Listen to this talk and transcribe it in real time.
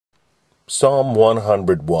Psalm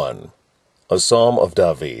 101, a psalm of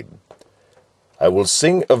David. I will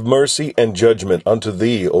sing of mercy and judgment unto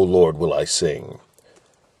thee, O Lord, will I sing.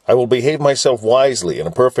 I will behave myself wisely in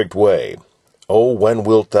a perfect way. O when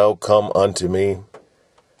wilt thou come unto me?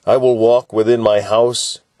 I will walk within my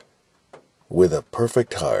house with a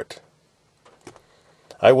perfect heart.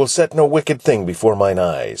 I will set no wicked thing before mine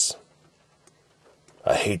eyes.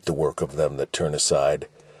 I hate the work of them that turn aside.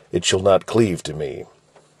 It shall not cleave to me.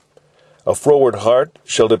 A froward heart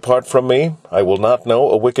shall depart from me. I will not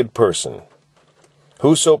know a wicked person.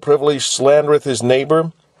 Whoso privily slandereth his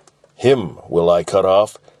neighbour, him will I cut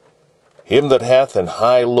off. Him that hath an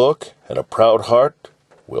high look and a proud heart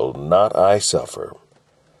will not I suffer.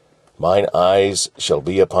 Mine eyes shall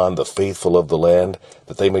be upon the faithful of the land,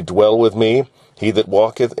 that they may dwell with me. He that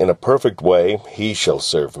walketh in a perfect way, he shall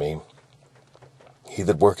serve me. He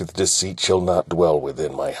that worketh deceit shall not dwell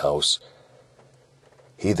within my house.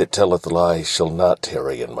 He that telleth lies shall not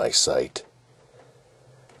tarry in my sight.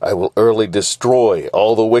 I will early destroy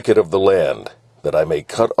all the wicked of the land, that I may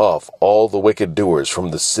cut off all the wicked doers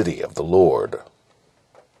from the city of the Lord.